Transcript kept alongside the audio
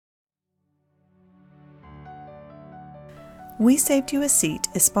We Saved You a Seat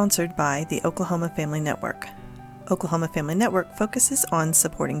is sponsored by the Oklahoma Family Network. Oklahoma Family Network focuses on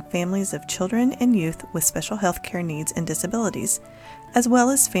supporting families of children and youth with special health care needs and disabilities, as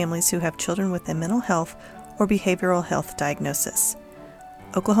well as families who have children with a mental health or behavioral health diagnosis.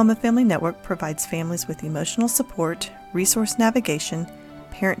 Oklahoma Family Network provides families with emotional support, resource navigation,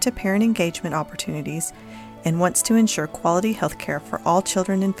 parent-to-parent engagement opportunities, and wants to ensure quality health care for all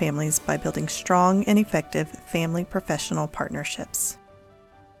children and families by building strong and effective family professional partnerships.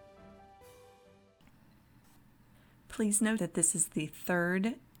 Please note that this is the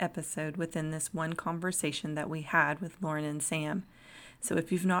third episode within this one conversation that we had with Lauren and Sam. So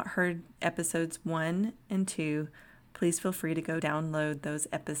if you've not heard episodes 1 and 2, please feel free to go download those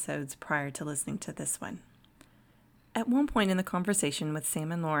episodes prior to listening to this one. At one point in the conversation with Sam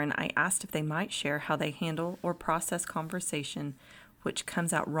and Lauren, I asked if they might share how they handle or process conversation which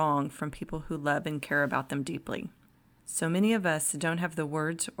comes out wrong from people who love and care about them deeply. So many of us don't have the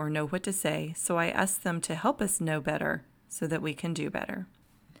words or know what to say, so I asked them to help us know better so that we can do better.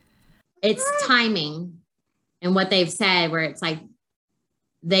 It's timing and what they've said, where it's like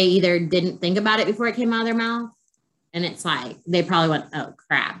they either didn't think about it before it came out of their mouth, and it's like they probably went, oh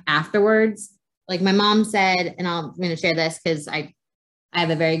crap, afterwards. Like my mom said, and I'm going to share this because I have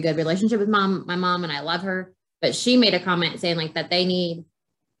a very good relationship with my mom, and I love her. But she made a comment saying like that they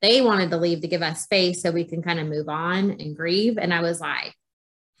wanted to leave to give us space so we can kind of move on and grieve. And I was like,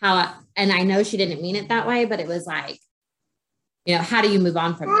 and I know she didn't mean it that way, but it was like, how do you move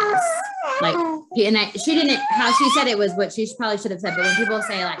on from this? Like, she didn't, how she said it was what she probably should have said. But when people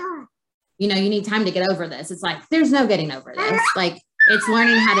say like, you need time to get over this, it's like, there's no getting over this. Like, it's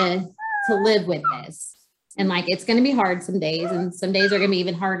learning how to live with this. And like, it's going to be hard some days, and some days are going to be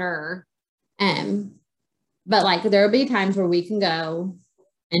even harder. But like, there'll be times where we can go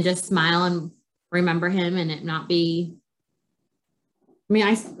and just smile and remember him, and it not be,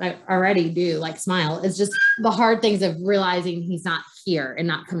 I already do like smile. It's just the hard things of realizing he's not here and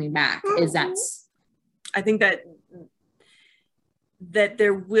not coming back I think that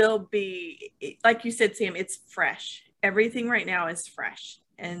there will be, like you said, Sam, it's fresh. Everything right now is fresh.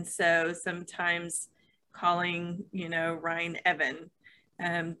 And so sometimes calling, Ryan Evan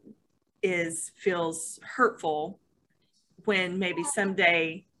feels hurtful, when maybe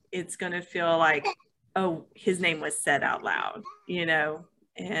someday it's going to feel like, oh, his name was said out loud,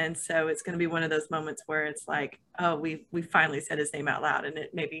 and so it's going to be one of those moments where it's like, oh, we finally said his name out loud, and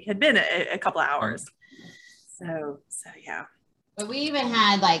it maybe had been a couple of hours. So yeah. But we even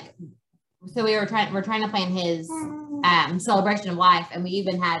had we're trying to plan his celebration of life, and we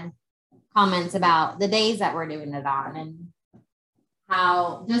even had comments about the days that we're doing it on, and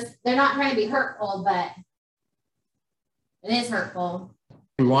how just they're not trying to be hurtful, but it is hurtful.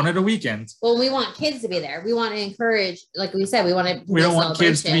 We wanted a weekend. Well, we want kids to be there. We want to encourage, like we said, we don't want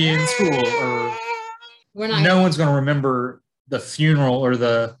kids to be in school, or no one's going to remember the funeral or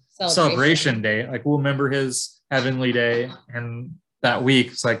the celebration day. Like, we'll remember his heavenly day, and that week,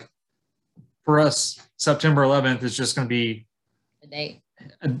 it's like, for us, September 11th is just going to be a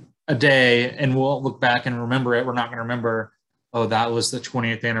day, and we'll look back and remember it. We're not going to remember, oh, that was the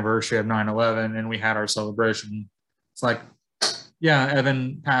 20th anniversary of 9/11 and we had our celebration. It's like, yeah,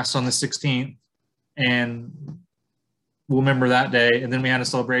 Evan passed on the 16th, and we'll remember that day. And then we had a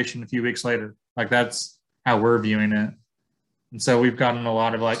celebration a few weeks later. Like, that's how we're viewing it. And so we've gotten a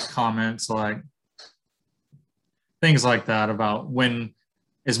lot of comments, things like that, about when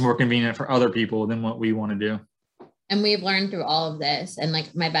is more convenient for other people than what we want to do. And we've learned through all of this. And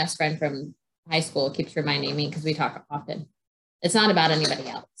my best friend from high school keeps reminding me, because we talk often, it's not about anybody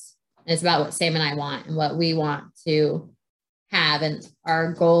else. It's about what Sam and I want and what we want to have. And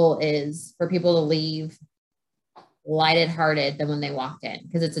our goal is for people to leave lighted hearted than when they walked in,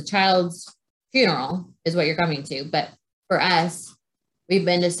 because it's a child's funeral is what you're coming to. But for us, we've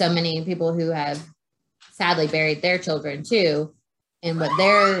been to so many people who have sadly buried their children too, and what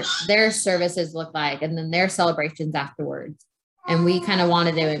their services look like, and then their celebrations afterwards. And we kind of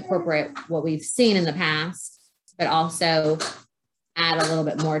wanted to incorporate what we've seen in the past, but also add a little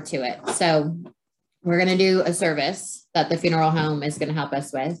bit more to it. So we're going to do a service that the funeral home is going to help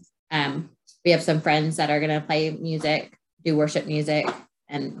us with. We have some friends that are going to play music, do worship music,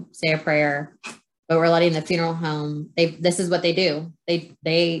 and say a prayer. But we're letting the funeral home, this is what they do.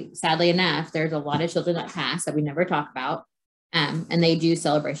 They sadly enough, there's a lot of children that pass that we never talk about. And they do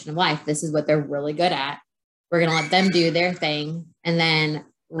celebration of life. This is what they're really good at. We're going to let them do their thing. And then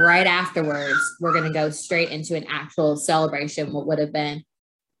right afterwards, we're going to go straight into an actual celebration, what would have been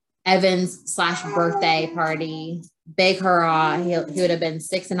Evan's / birthday party, big hurrah. He would have been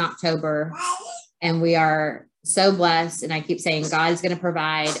 6 in October. And we are so blessed. And I keep saying, God is going to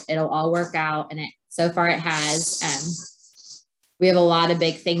provide, it'll all work out. And so far it has. We have a lot of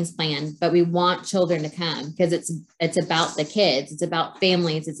big things planned, but we want children to come because it's about the kids. It's about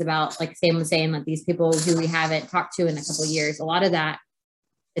families. It's about, like Sam was saying, like these people who we haven't talked to in a couple of years. A lot of that,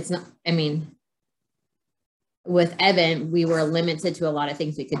 it's not, I mean, with Evan, we were limited to a lot of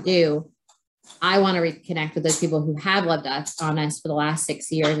things we could do. I want to reconnect with those people who have loved us on us for the last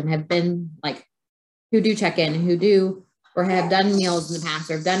 6 years and have been like, who do check in, who do, or have done meals in the past,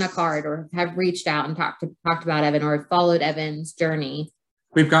 or have done a card, or have reached out and talked about Evan, or have followed Evan's journey.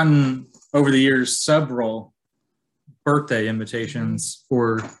 We've gotten over the years several birthday invitations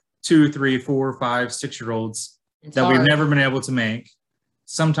for 2, 3, 4, 5, 6-year-olds that we've never been able to make.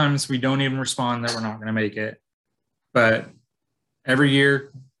 Sometimes we don't even respond that we're not going to make it, but every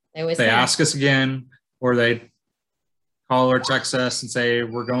year they ask us again, or they call or text us and say,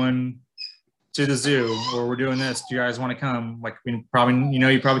 we're going to the zoo, or we're doing this. Do you guys want to come? Like, we probably,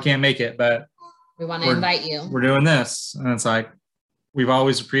 you probably can't make it, but we want to invite you. We're doing this. And it's like, we've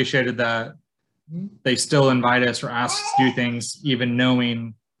always appreciated that they still invite us or ask us to do things, even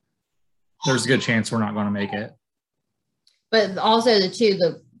knowing there's a good chance we're not going to make it. But also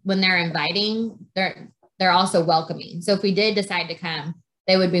when they're inviting, they're also welcoming. So if we did decide to come,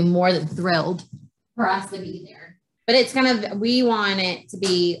 they would be more than thrilled for us to be there. But it's we want it to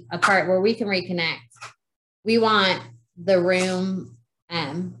be a part where we can reconnect. We want the room,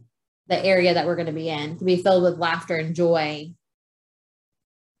 the area that we're going to be in, to be filled with laughter and joy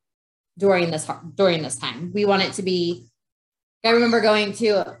during this time. We want it to be, I remember going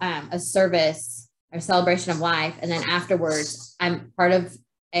to a service or celebration of life. And then afterwards, I'm part of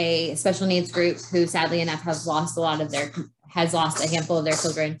a special needs group who sadly enough has lost a handful of their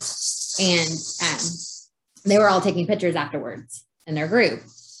children. And they were all taking pictures afterwards in their group.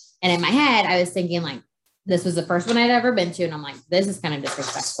 And in my head, I was thinking like, this was the first one I'd ever been to. And I'm like, this is kind of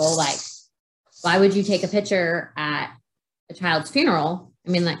disrespectful. Like, why would you take a picture at a child's funeral? I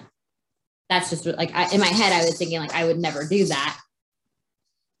mean, like, that's just like, in my head, I was thinking like, I would never do that.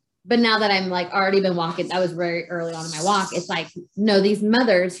 But now that I'm like already been walking, that was very early on in my walk. It's like, no, these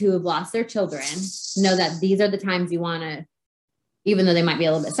mothers who have lost their children know that these are the times you want to, even though they might be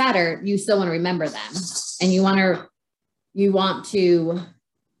a little bit sadder, you still want to remember them. And you want to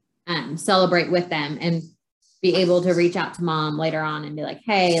celebrate with them and be able to reach out to mom later on and be like,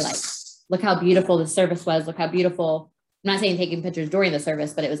 hey, like, look how beautiful the service was. Look how beautiful. I'm not saying taking pictures during the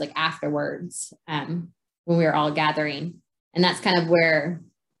service, but it was like afterwards when we were all gathering. And that's kind of where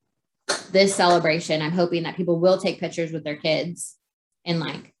this celebration, I'm hoping that people will take pictures with their kids, and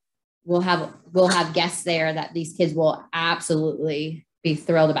like, we'll have guests there that these kids will absolutely be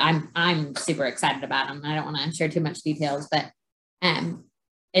thrilled about. I'm super excited about them. I don't want to share too much details, but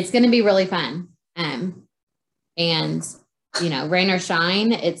it's going to be really fun. And rain or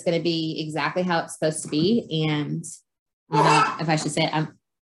shine, it's going to be exactly how it's supposed to be. And if I should say it, I'm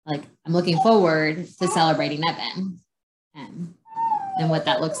looking forward to celebrating Evan and what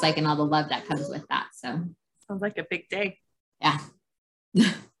that looks like and all the love that comes with that. So sounds like a big day. Yeah.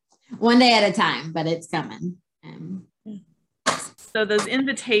 One day at a time, but it's coming. So those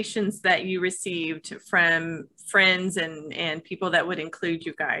invitations that you received from friends and people that would include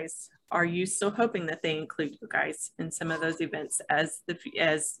you guys, are you still hoping that they include you guys in some of those events as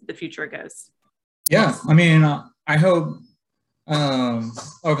the future goes? Yeah, I mean, I hope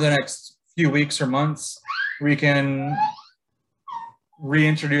over the next few weeks or months, we can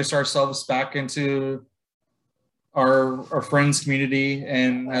reintroduce ourselves back into our friends community,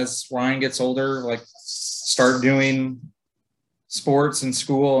 and as Ryan gets older, like start doing sports and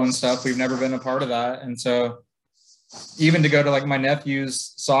school and stuff. We've never been a part of that, and so even to go to like my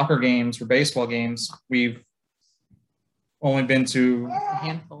nephew's soccer games or baseball games, we've only been to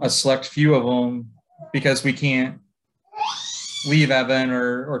a select few of them because we can't leave Evan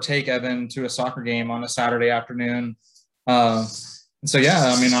or take Evan to a soccer game on a Saturday afternoon. And so,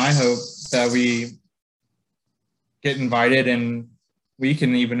 yeah, I mean, I hope that we get invited, and we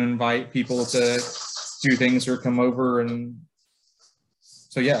can even invite people to do things or come over. And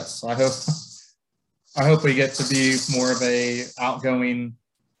so, yes, I hope we get to be more of a outgoing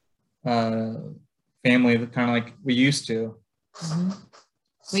family, that kind of like we used to. Mm-hmm.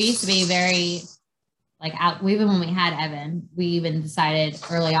 We used to be very like out. Even when we had Evan, we even decided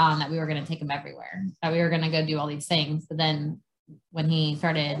early on that we were going to take him everywhere, that we were going to go do all these things. But then when he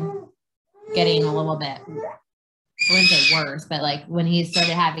started getting a little bit, I wouldn't say worse, but like when he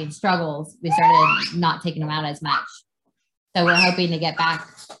started having struggles, we started not taking him out as much. So we're hoping to get back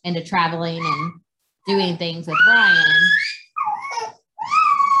into traveling and doing things with Ryan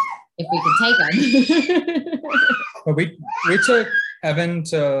if we can take them. But we took Evan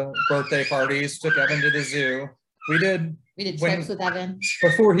to birthday parties, took Evan to the zoo. We did trips with Evan.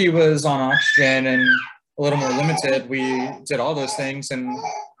 Before he was on oxygen and a little more limited, we did all those things, and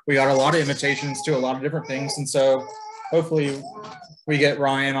we got a lot of invitations to a lot of different things. And so hopefully we get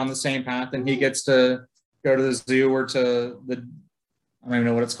Ryan on the same path and he gets to go to the zoo or to the, I don't even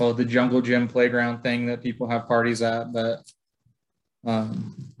know what it's called, the jungle gym playground thing that people have parties at, but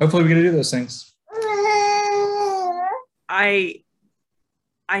hopefully we get to do those things. I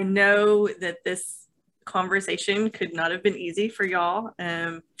know that this conversation could not have been easy for y'all,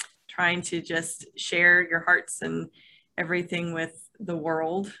 trying to just share your hearts and everything with the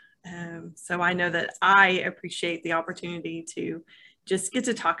world. So I know that I appreciate the opportunity to just get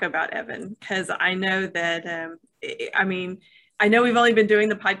to talk about Evan, because I know that, I know we've only been doing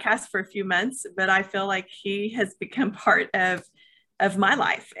the podcast for a few months, but I feel like he has become part of my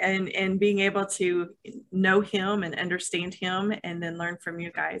life, and being able to know him and understand him and then learn from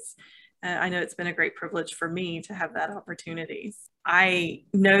you guys. I know it's been a great privilege for me to have that opportunity. I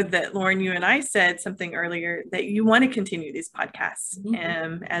know that Lauren, you and I said something earlier that you want to continue these podcasts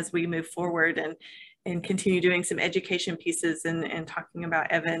as we move forward and continue doing some education pieces and talking about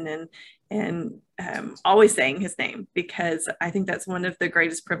Evan and always saying his name, because I think that's one of the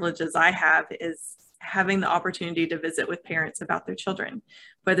greatest privileges I have, is having the opportunity to visit with parents about their children,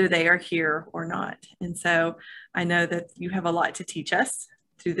 whether they are here or not. And so I know that you have a lot to teach us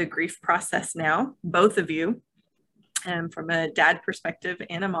through the grief process now, both of you, from a dad perspective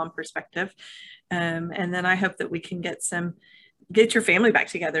and a mom perspective. And then I hope that we can get your family back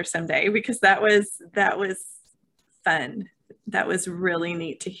together someday, because that was fun. That was really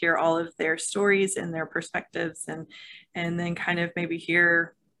neat to hear all of their stories and their perspectives, and then kind of maybe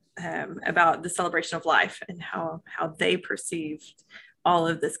hear about the celebration of life and how they perceived all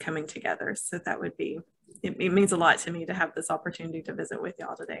of this coming together. So that would be, it means a lot to me to have this opportunity to visit with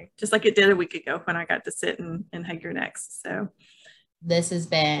y'all today, just like it did a week ago when I got to sit and hug your necks. So this has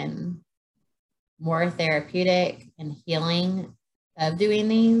been more therapeutic and healing of doing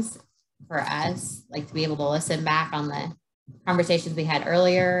these for us, like to be able to listen back on the conversations we had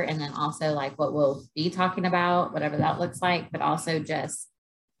earlier, and then also like what we'll be talking about, whatever that looks like, but also just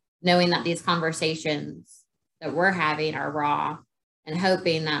knowing that these conversations that we're having are raw, and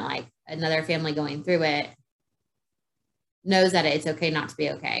hoping that like another family going through it knows that it's okay not to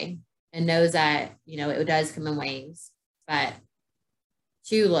be okay, and knows that, you know, it does come in waves, but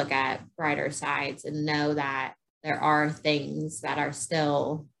to look at brighter sides and know that there are things that are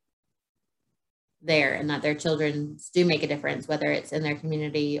still there, and that their children do make a difference, whether it's in their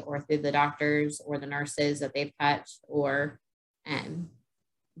community or through the doctors or the nurses that they've touched, or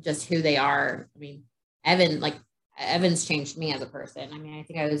just who they are. I mean, Evan's changed me as a person. I mean, I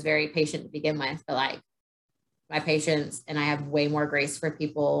think I was very patient to begin with, but like my patience, and I have way more grace for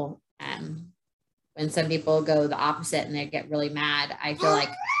people. When some people go the opposite and they get really mad, I feel like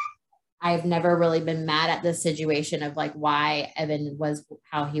I've never really been mad at this situation of like why Evan was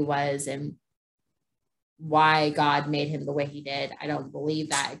how he was and why God made him the way he did. I don't believe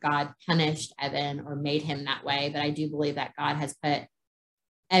that God punished Evan or made him that way, but I do believe that God has put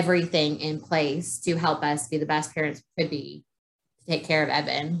everything in place to help us be the best parents we could be, to take care of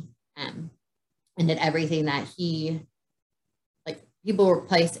Evan, and did everything that people were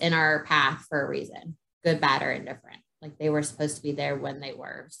placed in our path for a reason, good, bad, or indifferent. Like they were supposed to be there when they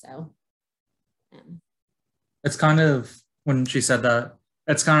were. So it's kind of, when she said that,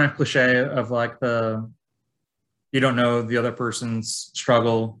 it's kind of cliche of like you don't know the other person's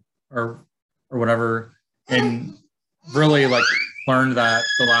struggle or whatever. And really like learned that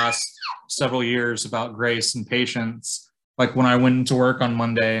the last several years about grace and patience. Like when I went into work on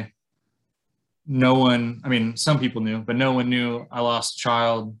Monday, some people knew, but no one knew I lost a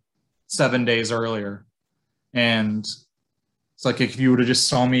child 7 days earlier. And it's like, if you would have just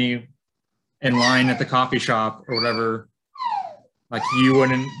saw me in line at the coffee shop or whatever, like you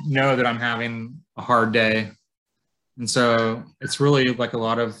wouldn't know that I'm having a hard day. And so it's really like a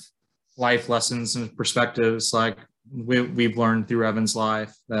lot of life lessons and perspectives like we've learned through Evan's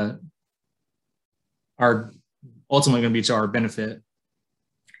life that are ultimately going to be to our benefit.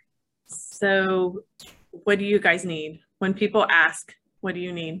 So what do you guys need? When people ask, what do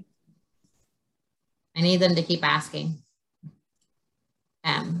you need? I need them to keep asking.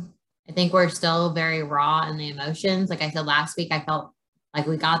 I think we're still very raw in the emotions. Like I said last week, I felt like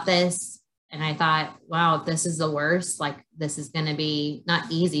we got this, and I thought, wow, if this is the worst, like this is going to be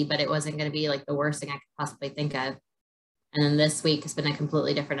not easy, but it wasn't going to be like the worst thing I could possibly think of. And then this week has been a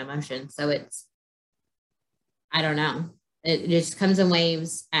completely different emotion. So I don't know. It just comes in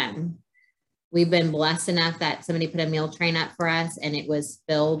waves. We've been blessed enough that somebody put a meal train up for us and it was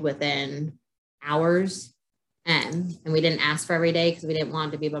filled within hours. And we didn't ask for every day because we didn't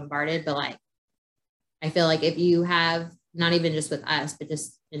want to be bombarded. But like, I feel like if you have, not even just with us, but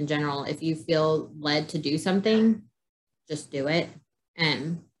just in general, if you feel led to do something, just do it.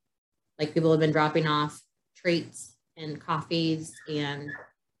 And like people have been dropping off treats and coffees and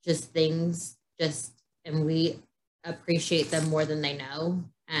just things, and we appreciate them more than they know.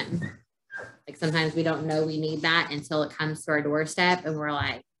 And like sometimes we don't know we need that until it comes to our doorstep and we're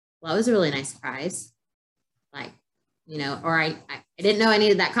like, well, that was a really nice surprise. Like, you know, or I didn't know I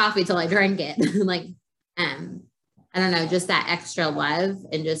needed that coffee till I drank it. Like, I don't know, just that extra love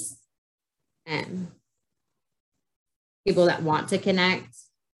and just people that want to connect.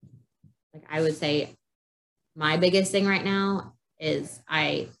 Like I would say my biggest thing right now is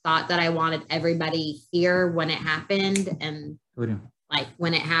I thought that I wanted everybody here when it happened. And like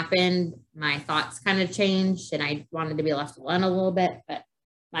when it happened, my thoughts kind of changed and I wanted to be left alone a little bit. But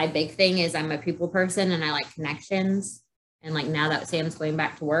my big thing is I'm a people person and I like connections. And like now that Sam's going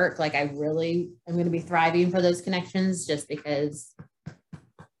back to work, like I really am going to be thriving for those connections just because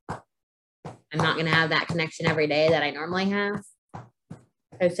I'm not going to have that connection every day that I normally have. I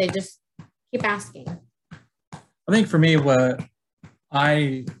would say just keep asking. I think for me, what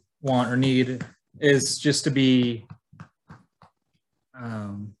I want or need is just to be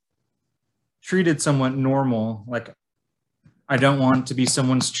treated somewhat normal. Like I don't want to be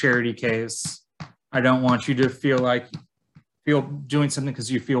someone's charity case. I don't want you to feel doing something because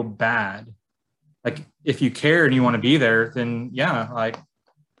you feel bad. Like if you care and you want to be there, then yeah, like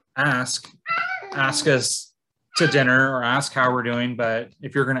ask us to dinner or ask how we're doing. But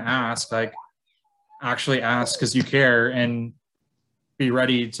if you're going to ask, like actually ask because you care and be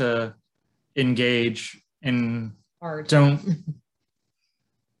ready to engage and don't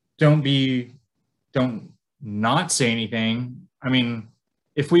not say anything. I mean,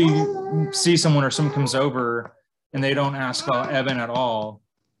 if we see someone or someone comes over and they don't ask about Evan at all,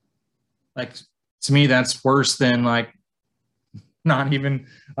 like to me, that's worse than like not even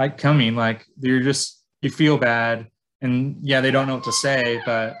like coming. Like you feel bad and yeah, they don't know what to say,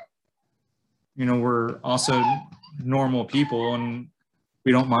 but you know, we're also normal people and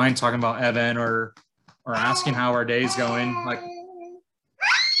we don't mind talking about Evan or asking how our day's going. Like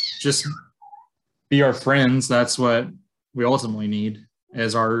just be our friends. That's what we ultimately need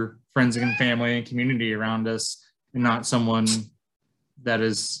as our friends and family and community around us, and not someone that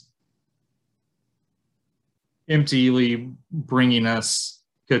is emptily bringing us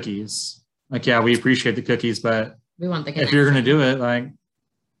cookies. Like, yeah, we appreciate the cookies, but we want the connection. If you're going to do it, like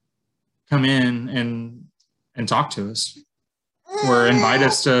come in and talk to us or invite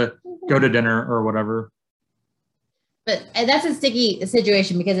us to go to dinner or whatever. But that's a sticky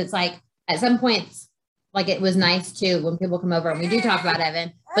situation because it's like at some points, like it was nice too when people come over and we do talk about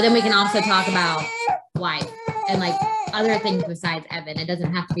Evan, but then we can also talk about life and like other things besides Evan. It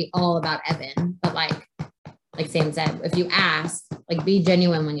doesn't have to be all about Evan, but like Sam said, if you ask, like be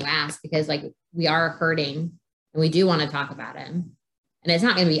genuine when you ask, because like we are hurting and we do want to talk about him. And it's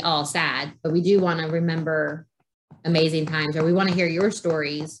not going to be all sad, but we do want to remember amazing times, or we want to hear your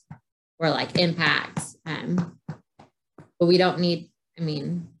stories or like impacts. But we don't need, I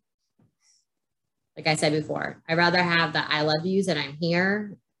mean, like I said before, I'd rather have the I love yous and I'm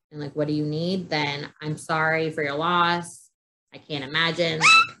here and like, what do you need? Than I'm sorry for your loss. I can't imagine. Like,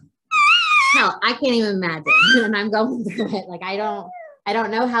 hell, I can't even imagine. And I'm going through it. Like, I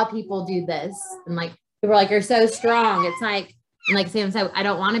don't know how people do this. And like, people are like, you're so strong. It's like, and like Sam said, I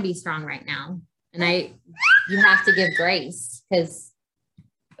don't want to be strong right now. And you have to give grace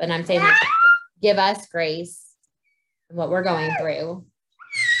but I'm saying like, give us grace and what we're going through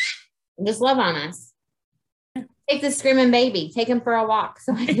and just love on us. Take the screaming baby, take him for a walk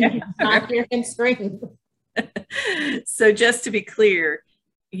so I can not hear him scream. So just to be clear,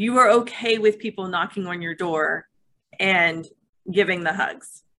 you are okay with people knocking on your door and giving the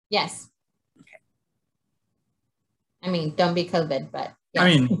hugs? Yes. Okay. I mean, don't be COVID, but yes. I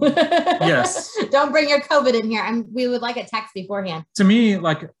mean, yes. Don't bring your COVID in here. We would like a text beforehand. To me,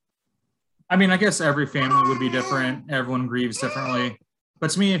 like, I mean, I guess every family would be different. Everyone grieves differently.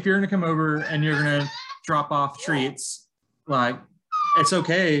 But to me, if you're going to come over and you're going to drop off treats, like, it's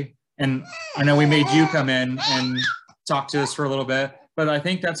okay. And I know we made you come in and talk to us for a little bit, but I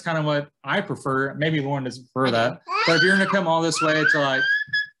think that's kind of what I prefer. Maybe Lauren doesn't prefer that. But if you're going to come all this way to like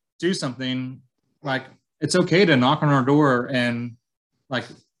do something, like, it's okay to knock on our door and like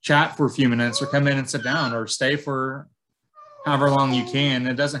chat for a few minutes or come in and sit down or stay for however long you can.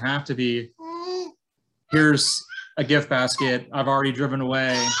 It doesn't have to be, here's a gift basket. I've already driven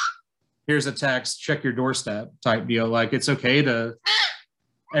away. Here's a text, check your doorstep type deal. Like, it's okay to,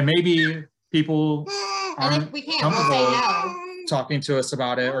 and maybe people aren't comfortable talking to us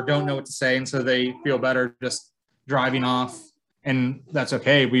about it or don't know what to say. And so they feel better just driving off, and that's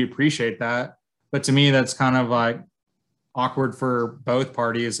okay. We appreciate that. But to me, that's kind of like awkward for both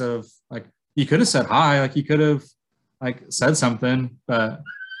parties of like, you could have said hi, like you could have like said something, but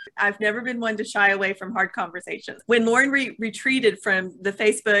I've never been one to shy away from hard conversations. When Lauren retreated from the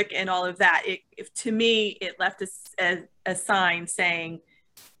Facebook and all of that, to me, it left a sign saying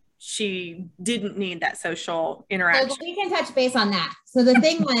she didn't need that social interaction. So we can touch base on that. So the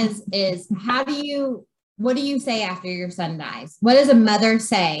thing is what do you say after your son dies? What does a mother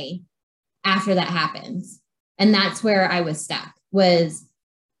say after that happens? And that's where I was stuck, was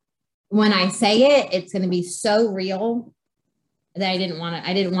when I say it, it's going to be so real that I didn't want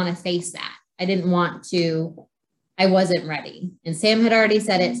to face that. I wasn't ready. And Sam had already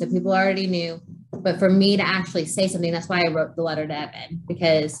said it, so people already knew. But for me to actually say something, that's why I wrote the letter to Evan,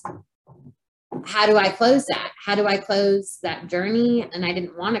 because how do I close that? How do I close that journey? And I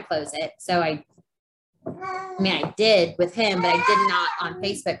didn't want to close it. So I did with him, but I did not on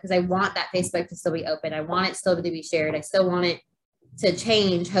Facebook, because I want that Facebook to still be open. I want it still to be shared. I still want it to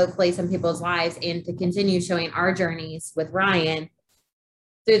change, hopefully, some people's lives, and to continue showing our journeys with Ryan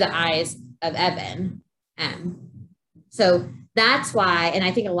through the eyes of Evan. So that's why, and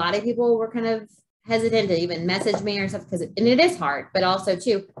I think a lot of people were kind of hesitant to even message me or stuff, because and it is hard, but also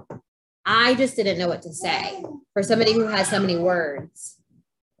too, I just didn't know what to say. For somebody who has so many words,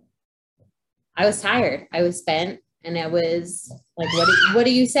 I was tired, I was spent, and I was like, what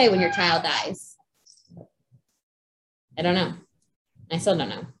do you say when your child dies? I don't know. I still don't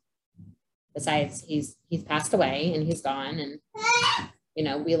know. Besides, he's passed away and he's gone, and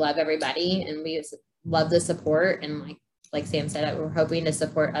we love everybody and we love the support, and like Sam said, we're hoping to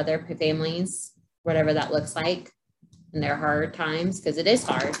support other families, whatever that looks like in their hard times, because it is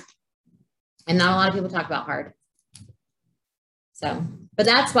hard, and not a lot of people talk about hard. So, but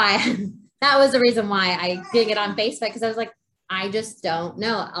that's why that was the reason why I did get on Facebook, because I was like, I just don't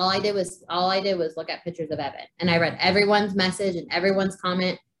know. All I did was look at pictures of Evan, and I read everyone's message and everyone's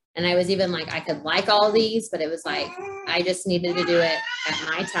comment. And I was even like, I could like all these, but it was like, I just needed to do it at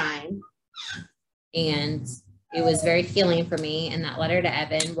my time. And it was very healing for me. And that letter to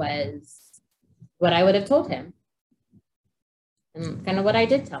Evan was what I would have told him, and kind of what I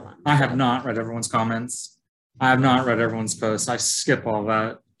did tell him. I have not read everyone's comments. I have not read everyone's posts. I skip all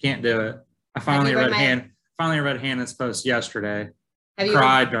that. Can't do it. I finally read Hannah's post yesterday.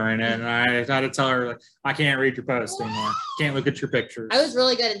 Cried during it, and I had to tell her, like, I can't read your post anymore. Can't look at your pictures. I was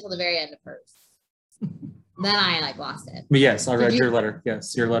really good until the very end of hers. Then I lost it. But yes, I read your letter.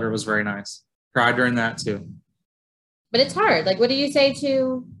 Yes, your letter was very nice. Cried during that too. But it's hard. Like, what do you say?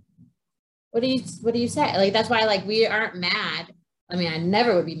 Like, that's why we aren't mad. I mean, I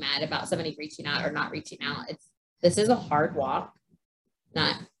never would be mad about somebody reaching out or not reaching out. This is a hard walk.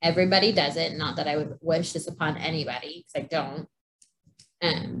 Not everybody does it. Not that I would wish this upon anybody, because I don't.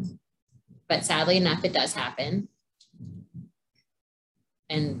 But sadly enough, it does happen.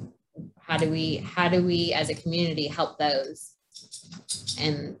 And how do we as a community help those?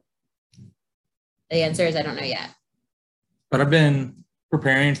 And the answer is, I don't know yet. But I've been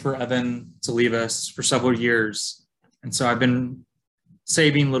preparing for Evan to leave us for several years. And so I've been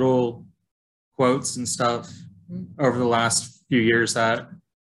saving little quotes and stuff over the last few years that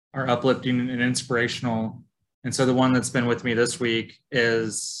are uplifting and inspirational. And so the one that's been with me this week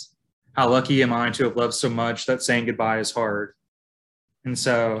is, how lucky am I to have loved so much that saying goodbye is hard. And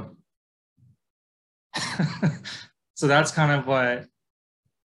so, so that's kind of what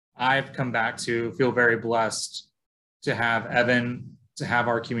I've come back to, feel very blessed to have Evan, to have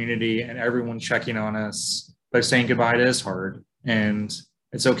our community and everyone checking on us. But saying goodbye is hard, and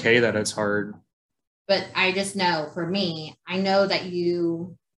it's okay that it's hard. But I just know, for me, I know that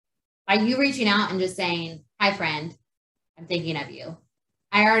by you reaching out and just saying, hi, friend, I'm thinking of you,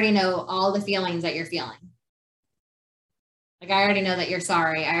 I already know all the feelings that you're feeling. I already know that you're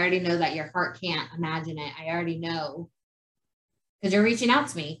sorry. I already know that your heart can't imagine it. I already know, because you're reaching out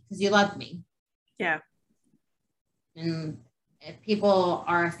to me because you love me. Yeah. And if people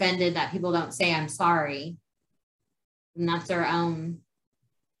are offended that people don't say I'm sorry, then that's their own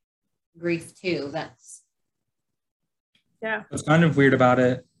grief too. That's, yeah. What's kind of weird about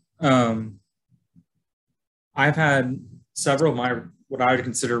it, I've had several of my, what I would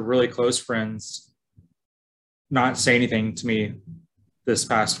consider really close friends, not say anything to me this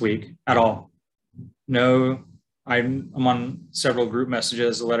past week at all. No, I'm on several group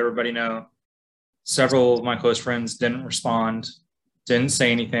messages to let everybody know several of my close friends didn't respond, didn't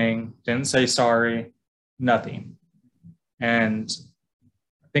say anything, didn't say sorry, nothing. And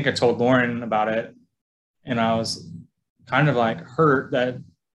I think I told Lauren about it, and I was kind of like hurt that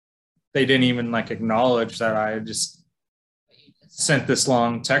they didn't even like acknowledge that I just sent this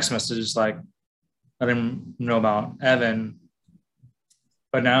long text message, like let him know about Evan.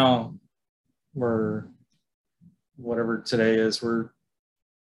 But now we're, whatever today is, we're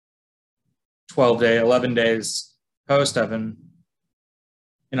 11 days post Evan.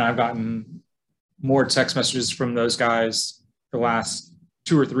 And I've gotten more text messages from those guys the last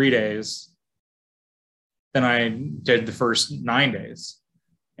 2 or 3 days than I did the first 9 days.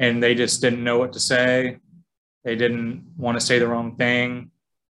 And they just didn't know what to say. They didn't want to say the wrong thing.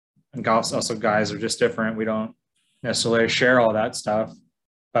 And also guys are just different. We don't necessarily share all that stuff.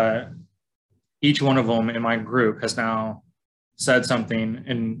 But each one of them in my group has now said something,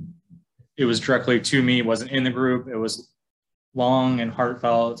 and it was directly to me. It wasn't in the group. It was long and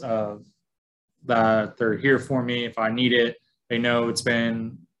heartfelt of that they're here for me if I need it. They know it's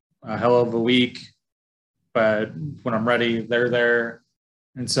been a hell of a week, but when I'm ready, they're there.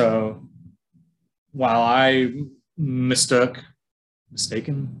 And so while I mistook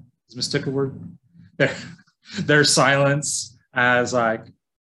a word? Their silence as like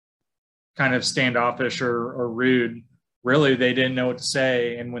kind of standoffish or rude, really they didn't know what to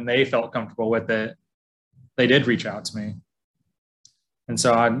say. And when they felt comfortable with it, they did reach out to me. And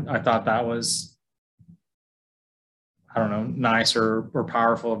so I thought that was, I don't know, nice or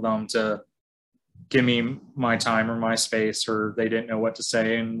powerful of them to give me my time or my space, or they didn't know what to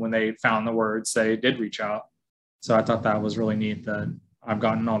say. And when they found the words, they did reach out. So I thought that was really neat that I've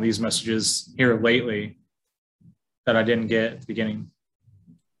gotten all these messages here lately that I didn't get at the beginning.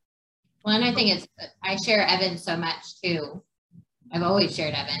 Well, and I think I share Evan so much too. I've always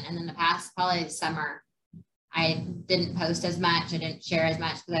shared Evan. And in the past, probably summer, I didn't post as much. I didn't share as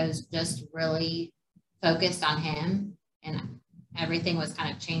much because I was just really focused on him, and everything was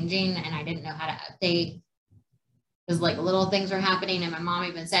kind of changing and I didn't know how to update because like little things were happening. And my mom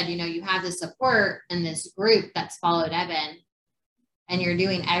even said, you have this support in this group that's followed Evan, and you're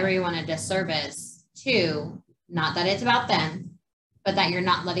doing everyone a disservice too. Not that it's about them, but that you're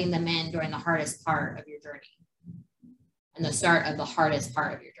not letting them in during the hardest part of your journey and the start of the hardest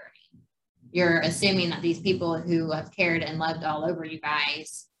part of your journey. You're assuming that these people who have cared and loved all over you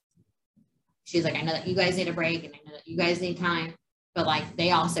guys, she's like, I know that you guys need a break and I know that you guys need time, but like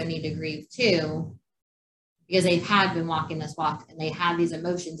they also need to grieve too, because they have been walking this walk and they have these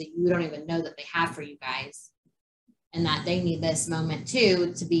emotions that you don't even know that they have for you guys, and that they need this moment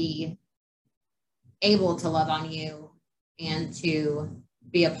too to be able to love on you and to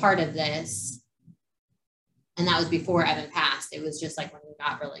be a part of this. And that was before Evan passed. It was just like when we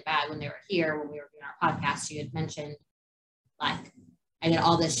got really bad, when they were here, when we were doing our podcast, she had mentioned like I did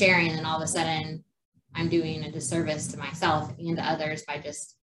all this sharing and all of a sudden I'm doing a disservice to myself and to others by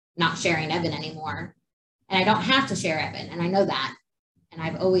just not sharing Evan anymore. And I don't have to share Evan, and I know that, and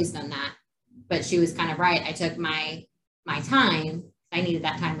I've always done that. But she was kind of right. I took my time. I needed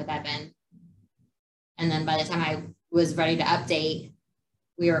that time with Evan. And then by the time I was ready to update,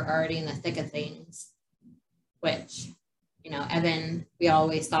 we were already in the thick of things, which, Evan, we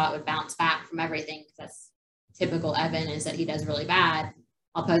always thought would bounce back from everything. That's typical Evan, is that he does really bad.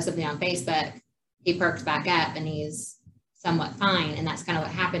 I'll post something on Facebook. He perks back up and he's somewhat fine. And that's kind of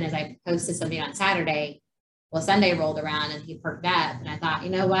what happened is I posted something on Saturday. Well, Sunday rolled around and he perked up. And I thought, you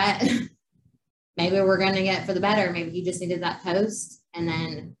know what? Maybe we're going to get for the better. Maybe he just needed that post. And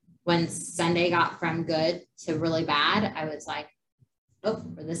then when Sunday got from good to really bad, I was like, oh,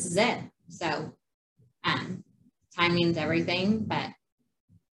 this is it. So timing's everything. But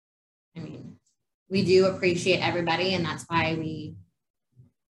I mean, we do appreciate everybody. And that's why we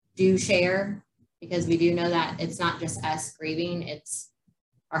do share, because we do know that it's not just us grieving. It's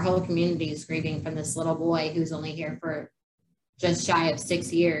our whole community is grieving from this little boy who's only here for just shy of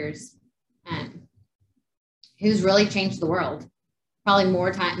 6 years, who's really changed the world. Probably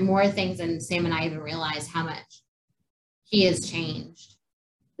more things than Sam and I even realize how much he has changed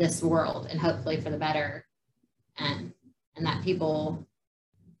this world, and hopefully for the better. And that people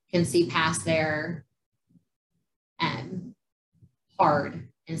can see past their hard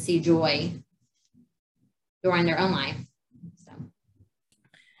and see joy during their own life.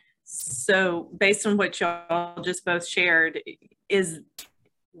 So based on what y'all just both shared,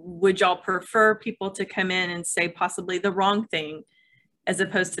 would y'all prefer people to come in and say possibly the wrong thing as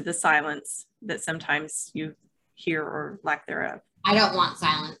opposed to the silence that sometimes you hear or lack thereof? I don't want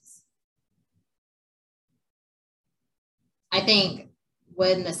silence. I think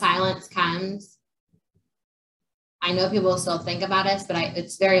when the silence comes, I know people still think about us, but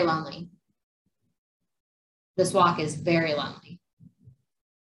it's very lonely. This walk is very lonely.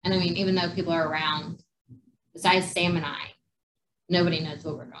 And I mean, even though people are around, besides Sam and I, nobody knows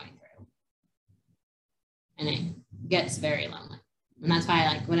what we're going through. And it gets very lonely. And that's why,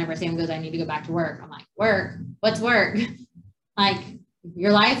 like, whenever Sam goes, I need to go back to work, I'm like, work? What's work? Like,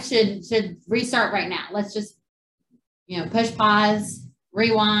 your life should restart right now. Let's just, push pause,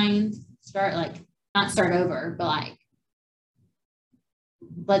 rewind, start, like, not start over, but like,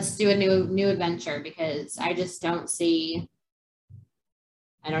 let's do a new adventure, because I just don't see,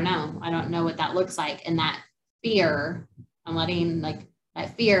 I don't know what that looks like. And that fear, I'm letting, like,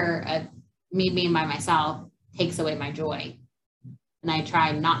 that fear of me being by myself takes away my joy. And I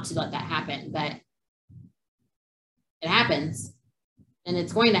try not to let that happen, but it happens, and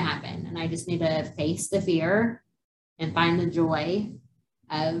it's going to happen. And I just need to face the fear and find the joy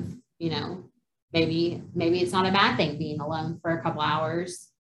of, maybe it's not a bad thing being alone for a couple hours,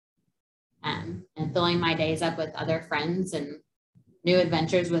 and filling my days up with other friends and new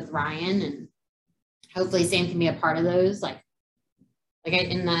adventures with Ryan. And hopefully Sam can be a part of those. And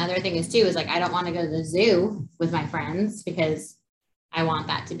the other thing is too, is like, I don't want to go to the zoo with my friends, because I want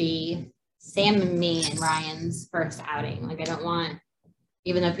that to be Sam and me and Ryan's first outing. Like, I don't want,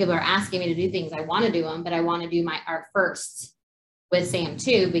 even though people are asking me to do things, I want to do them, but I want to do our first with Sam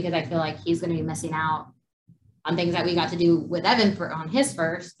too, because I feel like he's going to be missing out on things that we got to do with Evan on his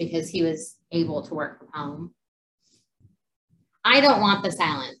first, because he was able to work from home. I don't want the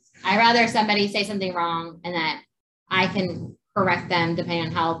silence. I'd rather somebody say something wrong and that I can correct them depending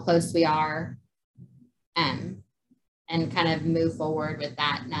on how close we are, and kind of move forward with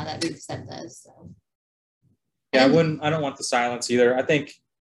that now that we've said this. So. Yeah, I don't want the silence either. I think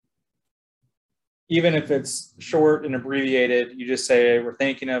even if it's short and abbreviated, you just say, we're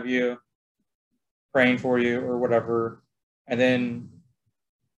thinking of you, praying for you, or whatever. And then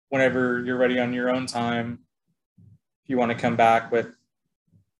whenever you're ready on your own time, if you want to come back with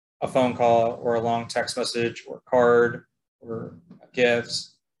a phone call or a long text message or a card or a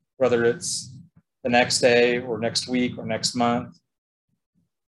gift, whether it's the next day or next week or next month,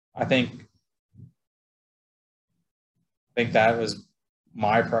 I think that was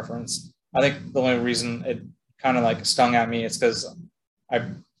my preference. I think the only reason it kind of like stung at me is because I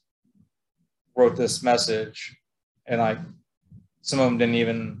wrote this message and like some of them didn't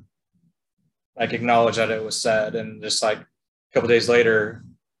even like acknowledge that it was said. And just like a couple of days later,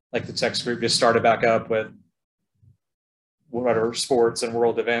 like the text group just started back up with whatever sports and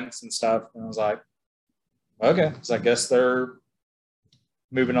world events and stuff. And I was like, okay, so I guess they're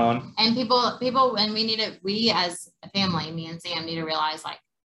moving on. And people, and we as a family, me and Sam, need to realize like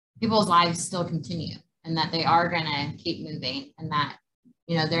people's lives still continue, and that they are going to keep moving, and that,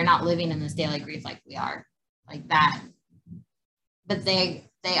 they're not living in this daily grief like we are, like that. But they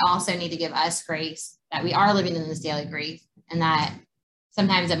also need to give us grace that we are living in this daily grief, and that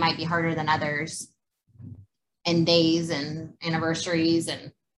sometimes it might be harder than others, and days and anniversaries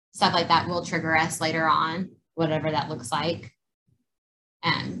and stuff like that will trigger us later on, whatever that looks like.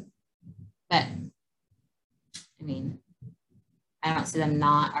 But I mean, I don't see them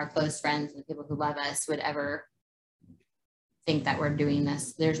not our close friends and people who love us would ever think that we're doing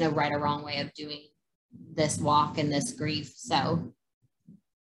this. There's no right or wrong way of doing this walk and this grief. So,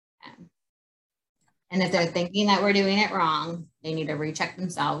 and if they're thinking that we're doing it wrong, they need to recheck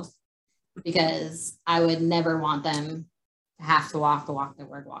themselves, because I would never want them to have to walk the walk that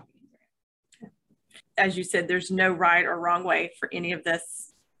we're walking through. As you said, there's no right or wrong way for any of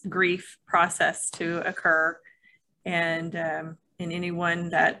this grief process to occur. And anyone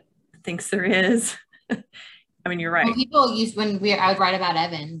that thinks there is, I mean, you're right. Well, people I would write about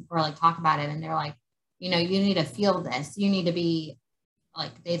Evan or like talk about Evan, they're like, you need to feel this. You need to be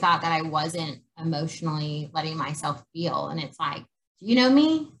like, they thought that I wasn't emotionally letting myself feel. And it's like, do you know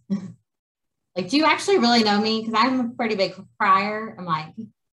me? Like, do you actually really know me? Because I'm a pretty big crier.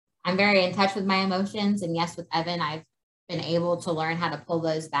 I'm very in touch with my emotions. And yes, with Evan, I've been able to learn how to pull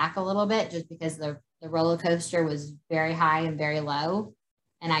those back a little bit, just because the roller coaster was very high and very low.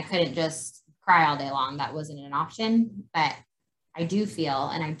 And I couldn't just cry all day long. That wasn't an option. But I do feel,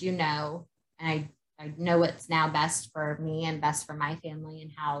 and I do know, and I know what's now best for me and best for my family,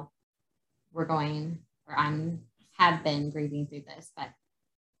 and how we're going, or have been grieving through this. But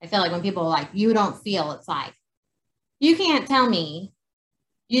I feel like when people are like, you don't feel, it's like, you can't tell me,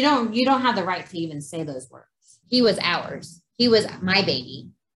 you don't have the right to even say those words. He was ours. He was my baby.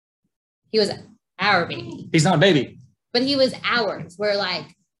 He was our baby. He's not a baby, but he was ours. We're like,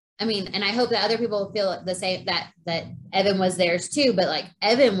 I mean, and I hope that other people feel the same, that Evan was theirs too, but like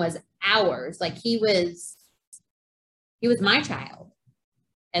Evan was ours. Like he was he was my child.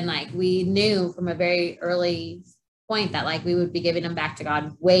 And like, we knew from a very early point that like we would be giving him back to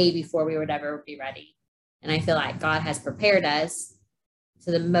God way before we would ever be ready. And I feel like God has prepared us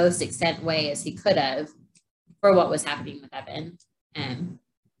to the most extent way as he could have for what was happening with Evan. And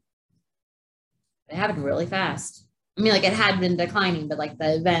it happened really fast. I mean, like it had been declining, but like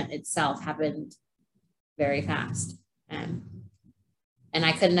the event itself happened very fast. And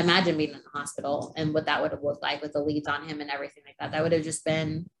I couldn't imagine being in the hospital and what that would have looked like with the leads on him and everything like that. That would have just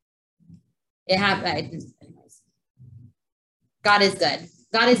been, it happened. Anyways, God is good.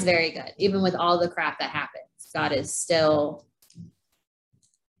 God is very good. Even with all the crap that happens, God is still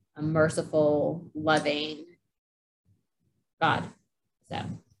a merciful, loving God. So.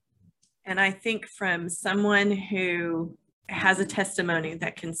 And I think from someone who has a testimony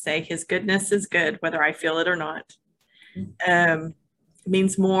that can say his goodness is good, whether I feel it or not,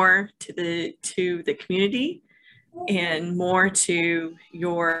 means more to the community and more to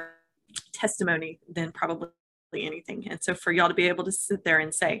your testimony than probably anything. And so for y'all to be able to sit there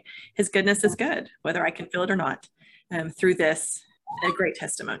and say his goodness is good, whether I can feel it or not, through this, a great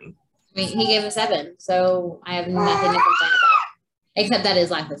testimony. I mean, he gave us Evan, so I have nothing to complain about, except that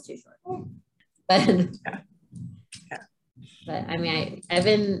his life was too short. But but I mean, I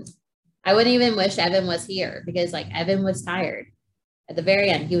wouldn't even wish Evan was here, because like Evan was tired. At the very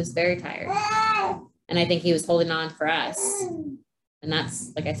end, he was very tired. And I think he was holding on for us. And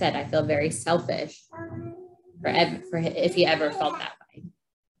that's, like I said, I feel very selfish for if he ever felt that way.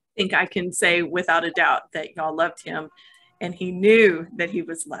 I think I can say without a doubt that y'all loved him and he knew that he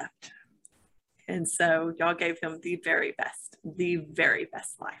was left. And so y'all gave him the very best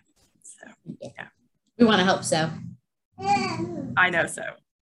life. So, yeah. We want to hope so. I know so.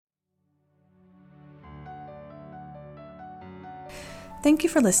 Thank you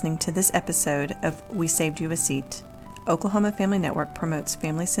for listening to this episode of We Saved You a Seat. Oklahoma Family Network promotes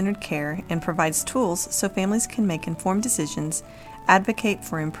family-centered care and provides tools so families can make informed decisions, advocate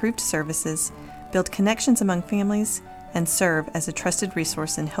for improved services, build connections among families, and serve as a trusted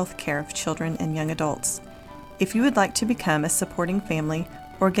resource in health care of children and young adults. If you would like to become a supporting family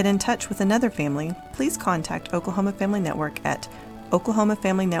or get in touch with another family, please contact Oklahoma Family Network at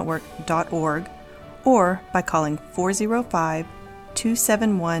oklahomafamilynetwork.org or by calling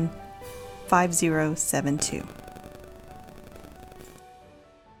 405-271-5072.